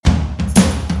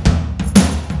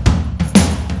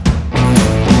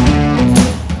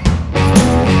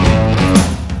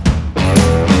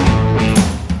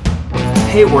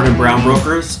Hey Ward & Brown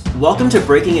brokers, welcome to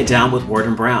Breaking It Down with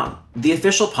Ward & Brown, the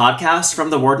official podcast from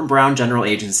the Ward & Brown General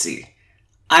Agency.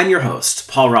 I'm your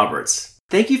host, Paul Roberts.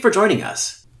 Thank you for joining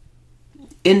us.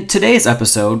 In today's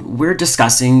episode, we're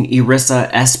discussing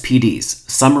ERISA SPDs,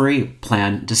 Summary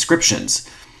Plan Descriptions.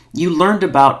 You learned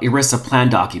about ERISA plan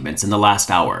documents in the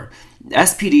last hour.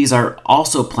 SPDs are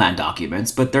also plan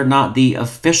documents, but they're not the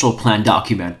official plan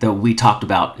document that we talked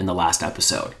about in the last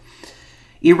episode.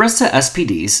 ERISA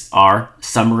SPDs are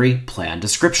summary plan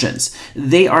descriptions.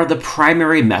 They are the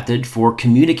primary method for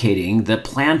communicating the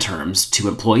plan terms to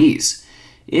employees.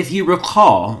 If you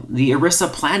recall, the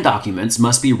ERISA plan documents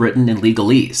must be written in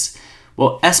legalese.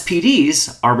 Well,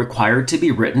 SPDs are required to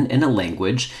be written in a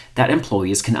language that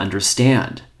employees can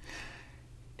understand.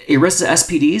 ERISA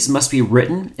SPDs must be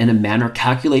written in a manner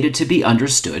calculated to be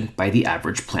understood by the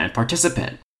average plan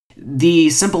participant. The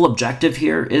simple objective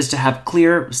here is to have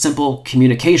clear, simple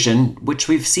communication, which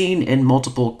we've seen in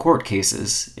multiple court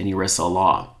cases in ERISA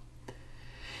law.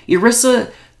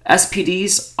 ERISA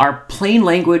SPDs are plain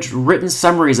language written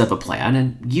summaries of a plan,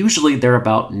 and usually they're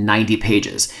about 90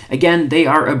 pages. Again, they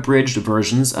are abridged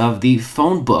versions of the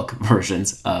phone book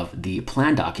versions of the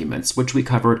plan documents, which we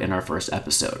covered in our first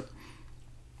episode.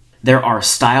 There are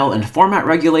style and format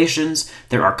regulations,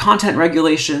 there are content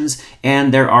regulations,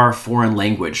 and there are foreign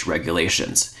language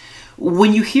regulations.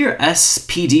 When you hear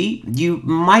SPD, you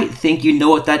might think you know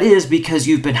what that is because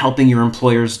you've been helping your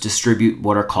employers distribute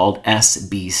what are called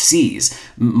SBCs,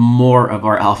 more of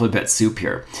our alphabet soup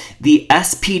here. The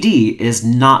SPD is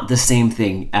not the same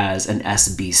thing as an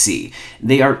SBC.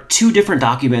 They are two different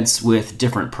documents with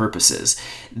different purposes.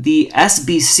 The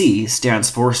SBC stands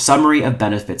for Summary of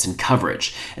Benefits and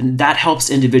Coverage, and that helps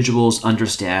individuals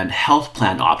understand health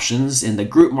plan options in the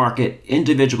group market,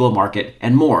 individual market,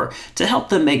 and more to help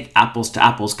them make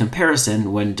apples-to-apples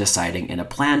comparison when deciding in a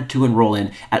plan to enroll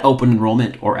in at open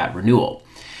enrollment or at renewal.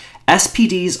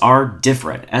 SPDs are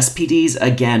different. SPDs,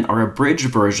 again, are abridged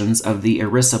versions of the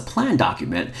ERISA plan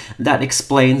document that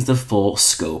explains the full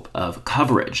scope of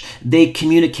coverage. They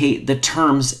communicate the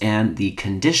terms and the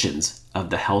conditions of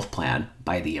the health plan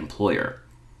by the employer.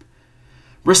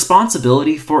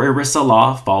 Responsibility for ERISA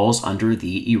law falls under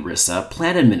the ERISA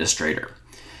plan administrator.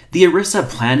 The ERISA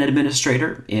plan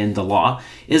administrator in the law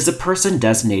is the person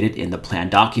designated in the plan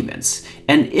documents.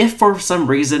 And if for some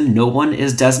reason no one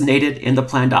is designated in the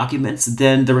plan documents,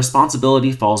 then the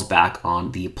responsibility falls back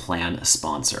on the plan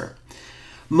sponsor.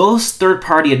 Most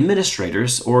third-party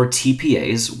administrators, or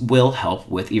TPAs, will help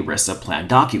with ERISA plan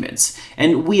documents.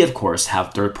 And we, of course,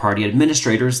 have third-party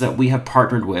administrators that we have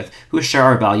partnered with who share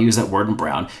our values at Ward &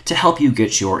 Brown to help you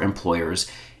get your employers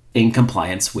in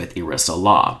compliance with ERISA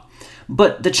law.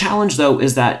 But the challenge, though,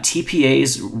 is that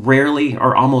TPAs rarely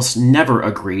or almost never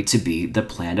agree to be the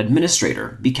plan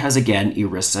administrator because, again,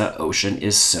 ERISA Ocean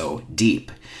is so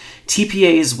deep.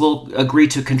 TPAs will agree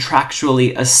to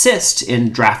contractually assist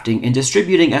in drafting and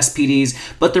distributing SPDs,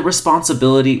 but the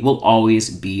responsibility will always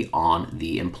be on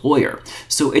the employer.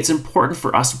 So it's important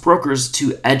for us brokers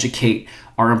to educate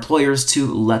our employers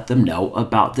to let them know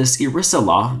about this ERISA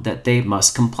law that they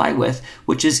must comply with,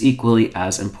 which is equally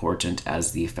as important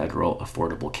as the Federal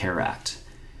Affordable Care Act.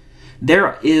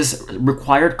 There is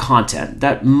required content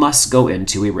that must go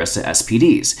into ERISA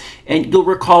SPDs. And you'll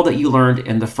recall that you learned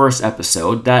in the first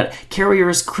episode that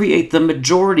carriers create the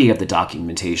majority of the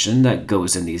documentation that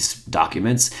goes in these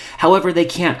documents. However, they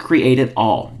can't create it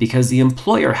all because the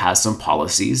employer has some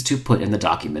policies to put in the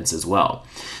documents as well.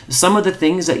 Some of the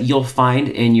things that you'll find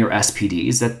in your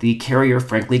SPDs that the carrier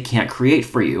frankly can't create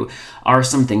for you are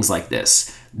some things like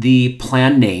this. The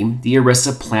plan name, the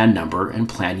ERISA plan number, and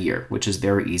plan year, which is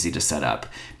very easy to set up.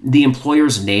 The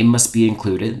employer's name must be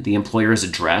included, the employer's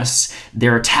address,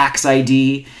 their tax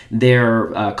ID,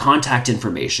 their contact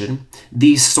information,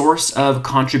 the source of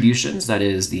contributions, that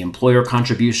is the employer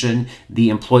contribution, the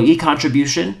employee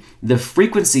contribution, the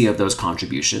frequency of those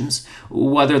contributions,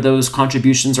 whether those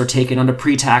contributions are taken on a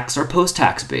pre-tax or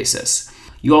post-tax basis.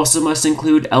 You also must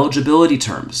include eligibility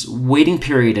terms, waiting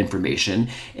period information,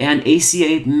 and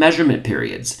ACA measurement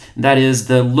periods. That is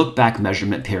the look-back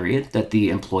measurement period that the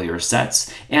employer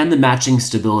sets and the matching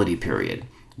stability period.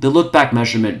 The look-back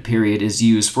measurement period is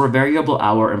used for variable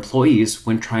hour employees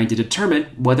when trying to determine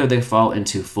whether they fall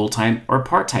into full-time or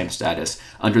part-time status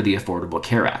under the Affordable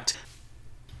Care Act.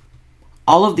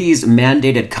 All of these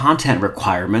mandated content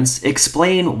requirements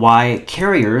explain why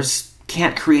carriers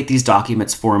can't create these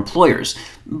documents for employers.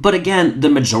 But again, the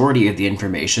majority of the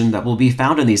information that will be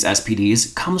found in these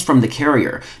SPDs comes from the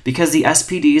carrier, because the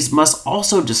SPDs must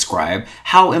also describe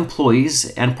how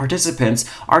employees and participants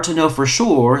are to know for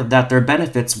sure that their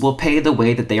benefits will pay the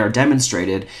way that they are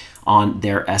demonstrated on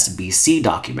their SBC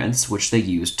documents, which they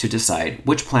use to decide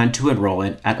which plan to enroll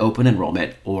in at open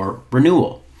enrollment or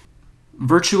renewal.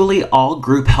 Virtually all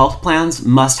group health plans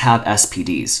must have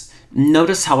SPDs.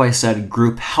 Notice how I said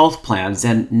group health plans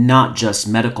and not just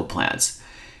medical plans.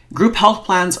 Group health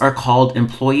plans are called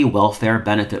employee welfare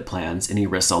benefit plans in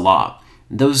ERISA law.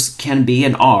 Those can be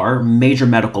and are major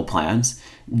medical plans,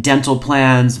 dental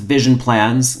plans, vision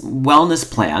plans, wellness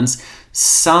plans,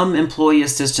 some employee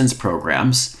assistance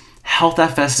programs, health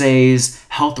FSAs,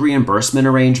 health reimbursement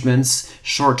arrangements,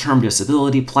 short-term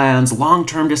disability plans,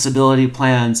 long-term disability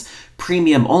plans,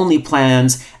 premium-only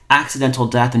plans, accidental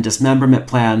death and dismemberment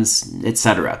plans,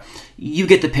 etc. You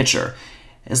get the picture.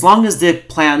 As long as the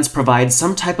plans provide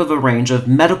some type of a range of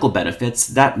medical benefits,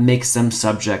 that makes them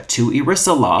subject to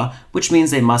ERISA law, which means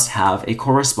they must have a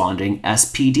corresponding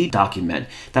SPD document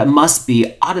that must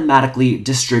be automatically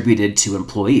distributed to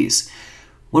employees.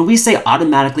 When we say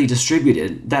automatically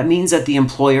distributed, that means that the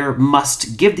employer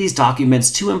must give these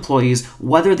documents to employees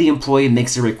whether the employee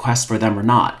makes a request for them or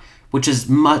not, which is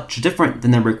much different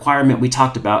than the requirement we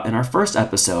talked about in our first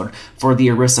episode for the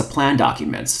ERISA plan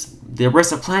documents. The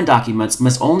ERISA plan documents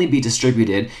must only be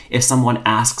distributed if someone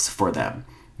asks for them.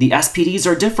 The SPDs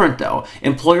are different though.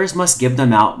 Employers must give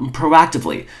them out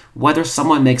proactively, whether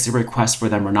someone makes a request for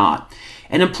them or not.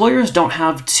 And employers don't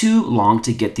have too long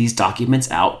to get these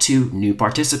documents out to new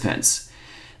participants.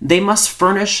 They must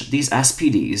furnish these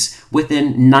SPDs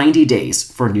within 90 days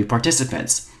for new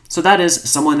participants. So that is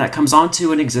someone that comes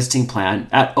onto an existing plan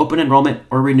at open enrollment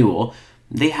or renewal.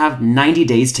 They have 90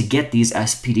 days to get these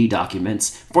SPD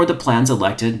documents for the plans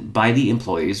elected by the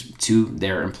employees to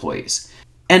their employees.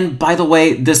 And by the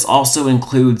way, this also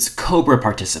includes COBRA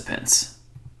participants.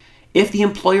 If the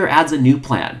employer adds a new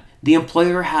plan, the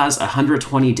employer has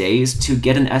 120 days to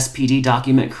get an SPD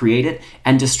document created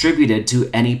and distributed to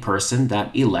any person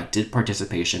that elected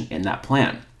participation in that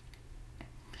plan.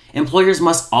 Employers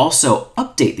must also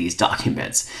update these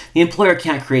documents. The employer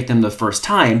can't create them the first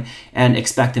time and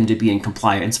expect them to be in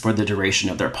compliance for the duration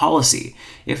of their policy.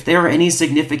 If there are any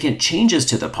significant changes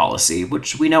to the policy,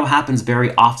 which we know happens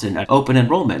very often at open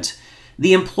enrollment,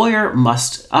 the employer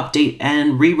must update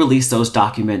and re-release those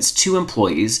documents to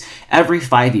employees every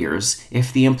 5 years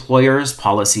if the employer's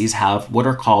policies have what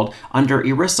are called, under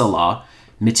ERISA law,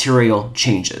 material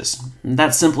changes.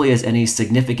 That simply is any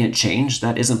significant change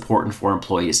that is important for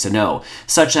employees to know,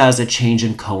 such as a change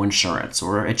in coinsurance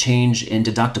or a change in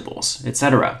deductibles,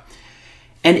 etc.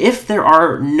 And if there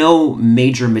are no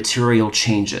major material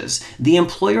changes, the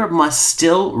employer must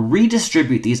still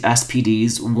redistribute these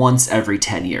SPDs once every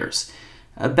 10 years.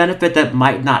 A benefit that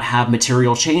might not have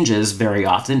material changes very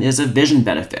often is a vision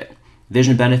benefit.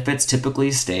 Vision benefits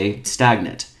typically stay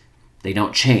stagnant. They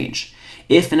don't change.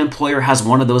 If an employer has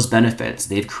one of those benefits,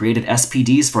 they've created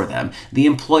SPDs for them, the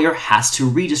employer has to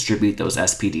redistribute those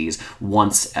SPDs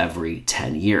once every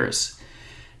 10 years.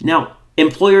 Now,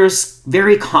 employers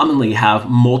very commonly have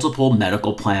multiple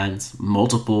medical plans,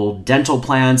 multiple dental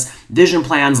plans, vision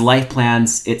plans, life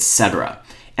plans, etc.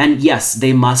 And yes,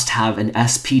 they must have an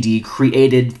SPD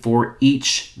created for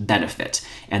each benefit,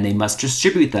 and they must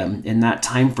distribute them in that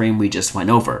time frame we just went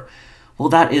over. Well,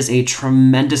 that is a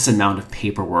tremendous amount of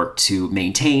paperwork to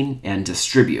maintain and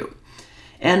distribute.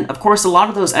 And of course, a lot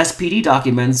of those SPD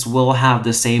documents will have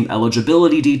the same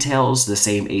eligibility details, the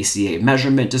same ACA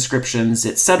measurement descriptions,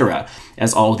 etc.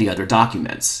 as all the other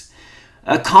documents.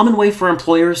 A common way for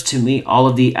employers to meet all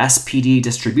of the SPD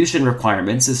distribution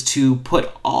requirements is to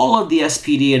put all of the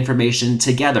SPD information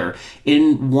together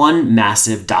in one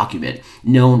massive document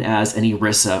known as an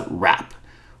ERISA wrap.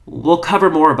 We'll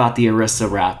cover more about the ERISA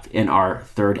wrap in our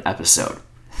third episode.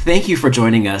 Thank you for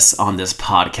joining us on this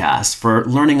podcast, for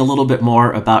learning a little bit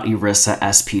more about ERISA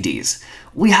SPDs.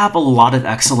 We have a lot of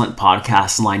excellent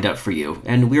podcasts lined up for you,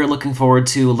 and we are looking forward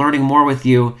to learning more with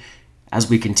you as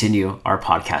we continue our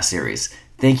podcast series.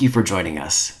 Thank you for joining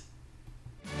us.